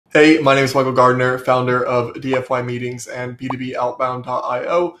Hey, my name is Michael Gardiner, founder of DFY Meetings and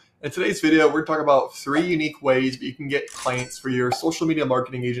B2BOutbound.io. In today's video, we're talking about 3 unique ways that you can get clients for your social media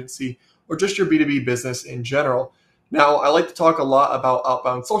marketing agency or just your B2B business in general. Now, I like to talk a lot about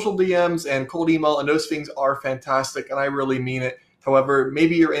outbound social DMs and cold email, and those things are fantastic, and I really mean it. However,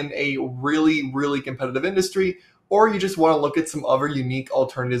 maybe you're in a really competitive industry, or you just want to look at some other unique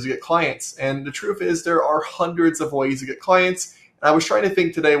alternatives to get clients. And the truth is, there are hundreds of ways to get clients. I was trying to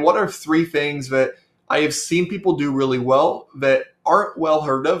think today, what are 3 things that I have seen people do really well that aren't well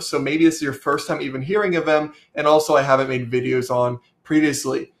heard of? So maybe this is your first time even hearing of them, and also I haven't made videos on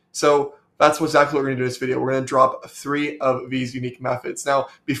previously. So that's exactly what we're going to do in this video. We're going to drop 3 of these unique methods. Now,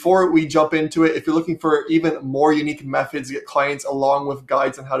 before we jump into it, if you're looking for even more unique methods to get clients along with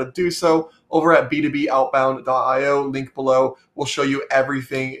guides on how to do so, over at B2BOutbound.io, link below, will show you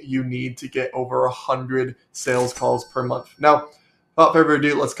everything you need to get over 100 sales calls per month. Now, without further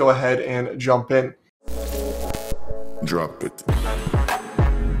ado, let's go ahead and jump in. Drop it.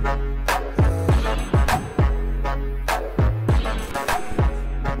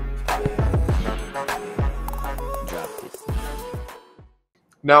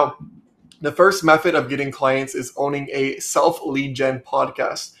 Now, the first method of getting clients is owning a self-lead gen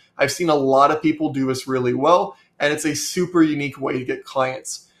podcast. I've seen a lot of people do this really well, and it's a super unique way to get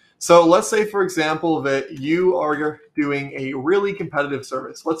clients. So let's say, for example, that you are doing a really competitive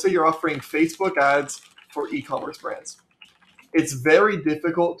service. Let's say you're offering Facebook ads for e-commerce brands. It's very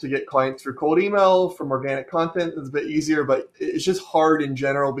difficult to get clients through cold email. From organic content, it's a bit easier, but it's just hard in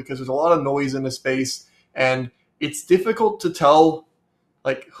general because there's a lot of noise in the space, and it's difficult to tell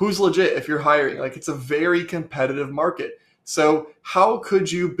like who's legit if you're hiring. Like, it's a very competitive market. So how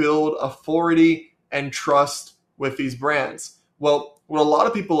could you build authority and trust with these brands? Well, what a lot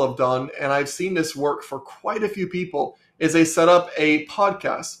of people have done, and I've seen this work for quite a few people, is they set up a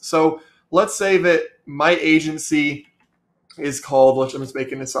podcast. So let's say that my agency is called, I'm just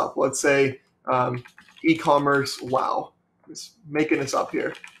making this up. Let's say e-commerce wow. I'm just making this up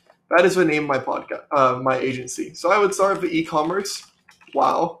here. That is the name of my podcast, my agency. So I would start with the e-commerce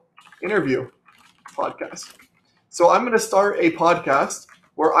wow interview podcast. So I'm going to start a podcast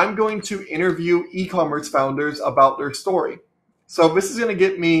where I'm going to interview e-commerce founders about their story. So this is going to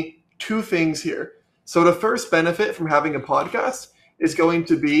get me 2 things here. So the first benefit from having a podcast is going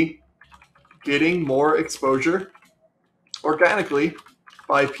to be getting more exposure organically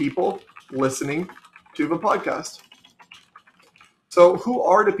by people listening to the podcast. So who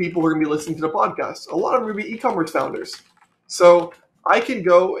are the people who are going to be listening to the podcast? A lot of them are going to be e-commerce founders. So I can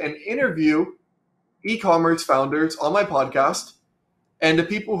go and interview e-commerce founders on my podcast, and the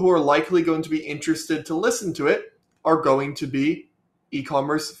people who are likely going to be interested to listen to it are going to be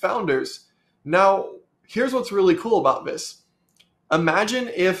e-commerce founders. Now, here's what's really cool about this. Imagine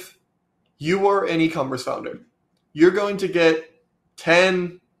if you were an e-commerce founder. You're going to get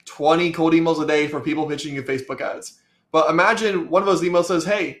 10, 20 cold emails a day from people pitching you Facebook ads. But imagine one of those emails says,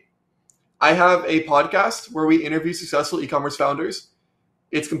 hey, I have a podcast where we interview successful e-commerce founders.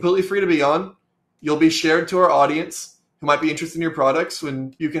 It's completely free to be on. You'll be shared to our audience who might be interested in your products,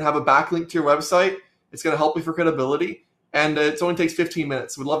 when you can have a backlink to your website. It's going to help you for credibility, and it only takes 15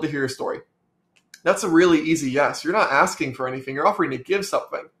 minutes. We'd love to hear your story. That's a really easy yes. You're not asking for anything. You're offering to give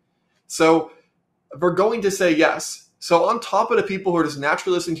something. So we're going to say yes. So on top of the people who are just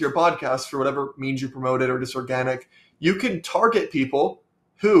naturally listening to your podcast for whatever means you promote it or just organic, you can target people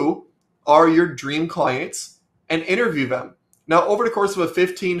who are your dream clients and interview them. Now, over the course of a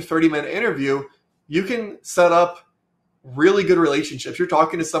 15, 30-minute interview, you can set up really good relationships. You're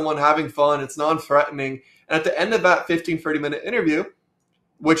talking to someone, having fun, it's non-threatening. And at the end of that 15, 30-minute interview,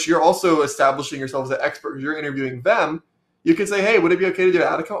 which you're also establishing yourself as an expert because you're interviewing them, you can say, hey, would it be okay to do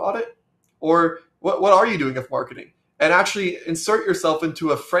an ad account audit? Or what are you doing with marketing? And actually insert yourself into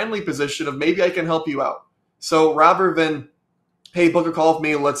a friendly position of maybe I can help you out. So rather than, hey, book a call with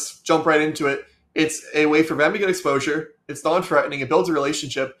me, let's jump right into it, it's a way for them to get exposure. It's non-threatening. It builds a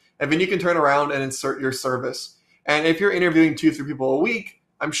relationship. And then you can turn around and insert your service. And if you're interviewing 2-3 people a week,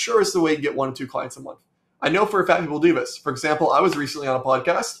 I'm sure it's the way to get 1-2 clients a month. I know for a fact people do this. For example, I was recently on a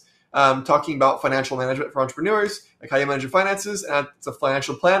podcast talking about financial management for entrepreneurs, like how you manage your finances. And it's a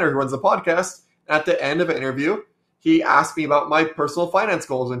financial planner who runs the podcast. And at the end of an interview, he asked me about my personal finance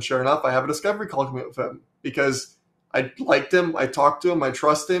goals. And sure enough, I have a discovery call coming up with him because I liked him, I talked to him, I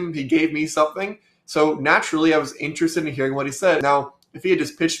trust him, he gave me something. So naturally, I was interested in hearing what he said. Now, if he had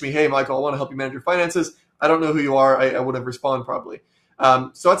just pitched me, hey, Michael, I want to help you manage your finances, I don't know who you are, I would have responded probably.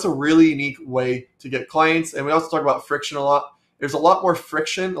 So that's a really unique way to get clients. And we also talk about friction a lot. there's a lot more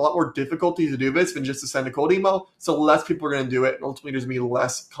friction, a lot more difficulty to do this than just to send a cold email. So less people are going to do it, and ultimately there's going to be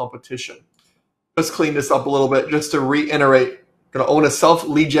less competition. Let's clean this up a little bit just to reiterate. I'm going to own a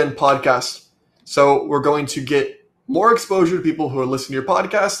self-lead gen podcast. So we're going to get more exposure to people who are listening to your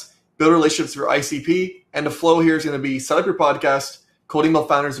podcast, build relationships through ICP, and the flow here is going to be set up your podcast, cold email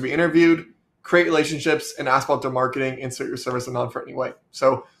founders to be interviewed, create relationships, and ask about their marketing, insert your service in a non-threatening way.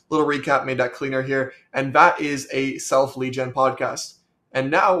 So little recap, made that cleaner here. And that is a self-lead gen podcast. And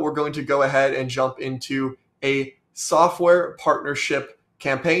now we're going to go ahead and jump into a software partnership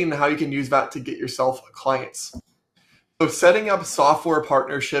campaign and how you can use that to get yourself clients. So setting up software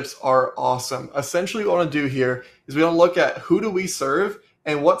partnerships are awesome. Essentially what we want to do here is we want to look at who do we serve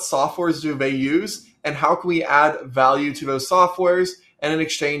and what softwares do they use and how can we add value to those softwares and in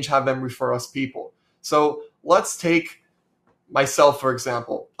exchange have them refer us people. So let's take myself, for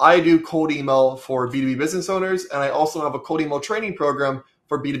example. I do cold email for B2B business owners, and I also have a cold email training program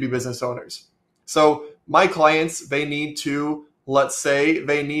for B2B business owners. So my clients, they need to, let's say,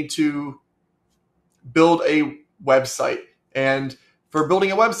 they need to build a website. And for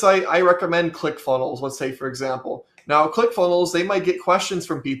building a website, I recommend ClickFunnels, let's say, for example. Now, ClickFunnels, they might get questions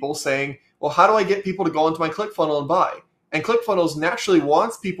from people saying, well, how do I get people to go into my ClickFunnel and buy? And ClickFunnels naturally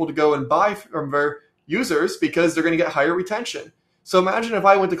wants people to go and buy from their users because they're going to get higher retention. So imagine if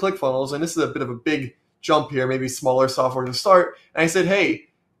I went to ClickFunnels, and this is a bit of a big jump here, maybe smaller software to start, and I said, hey,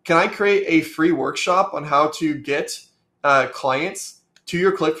 can I create a free workshop on how to get clients to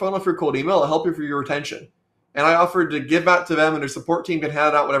your ClickFunnel for cold email to help you for your retention? And I offered to give that to them, and their support team can hand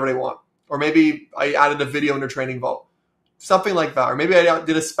it out whatever they want. Or maybe I added a video in their training vault, something like that. Or maybe I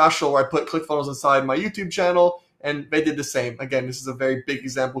did a special where I put ClickFunnels inside my YouTube channel, and they did the same. Again, this is a very big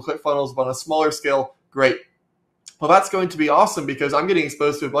example. ClickFunnels, but on a smaller scale, great. Well, that's going to be awesome because I'm getting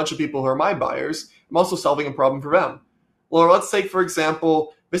exposed to a bunch of people who are my buyers. I'm also solving a problem for them. Well, let's take, for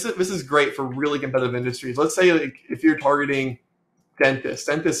example, this is great for really competitive industries. Let's say if you're targeting dentists.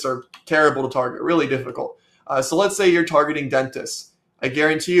 Dentists are terrible to target, really difficult. So let's say you're targeting dentists. I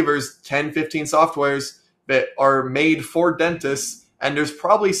guarantee you there's 10, 15 softwares that are made for dentists, and there's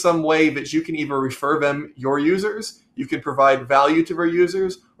probably some way that you can either refer them your users, you can provide value to their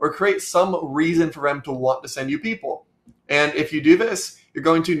users, or create some reason for them to want to send you people. And if you do this, you're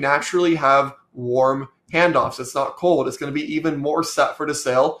going to naturally have warm handoffs. It's not cold. It's going to be even more set for the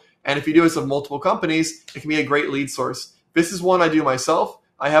sale. And if you do this with multiple companies, it can be a great lead source. This is one I do myself.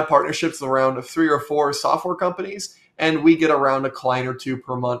 I have partnerships around 3 or 4 software companies, and we get around a client or 2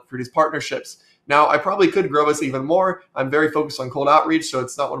 per month through these partnerships. Now, I probably could grow this even more. I'm very focused on cold outreach, so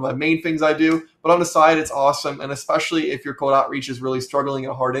it's not one of my main things I do. But on the side, it's awesome. And especially if your cold outreach is really struggling in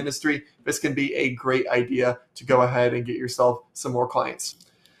a hard industry, this can be a great idea to go ahead and get yourself some more clients.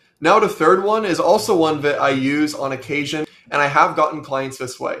 Now, the third one is also one that I use on occasion, and I have gotten clients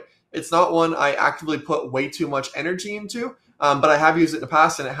this way. It's not one I actively put way too much energy into, but I have used it in the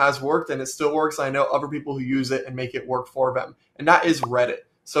past, and it has worked, and it still works. I know other people who use it and make it work for them, and that is Reddit.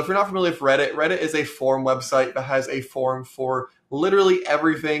 So if you're not familiar with Reddit, Reddit is a forum website that has a forum for literally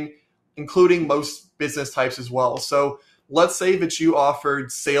everything, including most business types as well. So let's say that you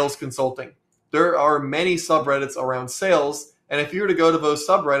offered sales consulting. There are many subreddits around sales, and if you were to go to those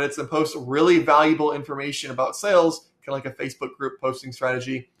subreddits and post really valuable information about sales, kind of like a Facebook group posting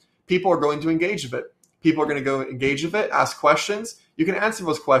strategy, people are going to engage with it. People are going to go engage with it, ask questions. You can answer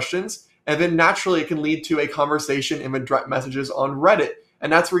those questions, and then naturally it can lead to a conversation in the direct messages on Reddit.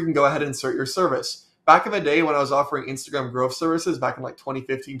 And that's where you can go ahead and insert your service. Back in the day when I was offering Instagram growth services back in like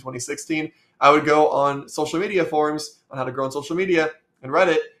 2015, 2016, I would go on social media forums on how to grow on social media and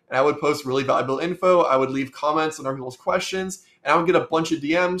Reddit, and I would post really valuable info. I would leave comments on other people's questions, and I would get a bunch of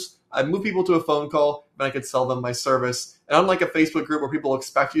DMs. I'd move people to a phone call, and I could sell them my service. And unlike a Facebook group where people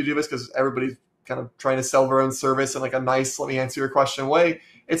expect you to do this because everybody's kind of trying to sell their own service in like a nice, let me answer your question way,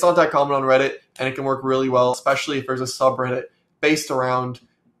 it's not that common on Reddit, and it can work really well, especially if there's a subreddit based around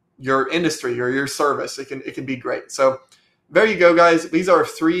your industry or your service. It can be great. So there you go, guys. These are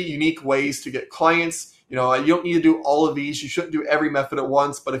 3 unique ways to get clients. You know, you don't need to do all of these. You shouldn't do every method at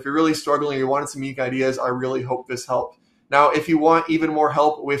once, but if you're really struggling or you wanted some unique ideas, I really hope this helped. Now, if you want even more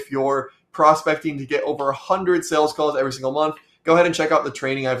help with your prospecting to get over 100 sales calls every single month, go ahead and check out the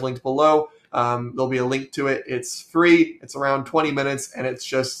training I've linked below. There'll be a link to it. It's free. It's around 20 minutes, and it's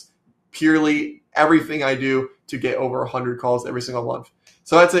just purely everything I do to get over 100 calls every single month.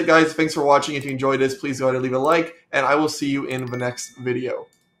 So that's it, guys. Thanks for watching. If you enjoyed this, please go ahead and leave a like, and I will see you in the next video.